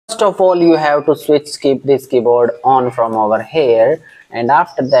First of all, you have to keep this keyboard on from over here, and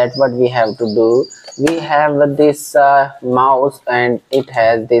after that what we have to do, we have this mouse and it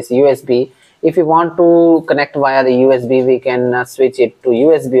has this USB. If you want to connect via the USB, we can switch it to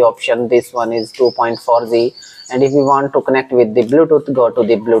USB option. This one is 2.4G, and if we want to connect with the Bluetooth, go to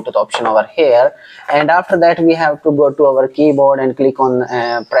the Bluetooth option over here. And after that we have to go to our keyboard and click on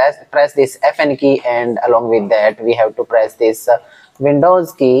press this FN key, and along with that we have to press this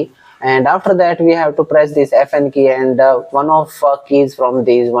Windows key, and after that we have to press this FN key, and one of keys from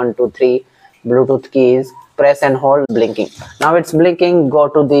these 1 2 3 Bluetooth keys, press and hold. Blinking. Now it's blinking. Go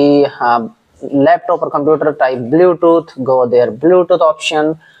to the laptop or computer, type Bluetooth, go there Bluetooth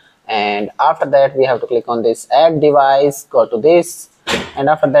option, and after that we have to click on this add device, go to this, and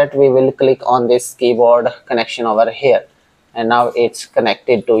after that we will click on this keyboard connection over here, and now it's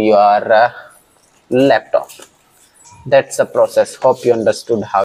connected to your laptop. That's the process. Hope you understood how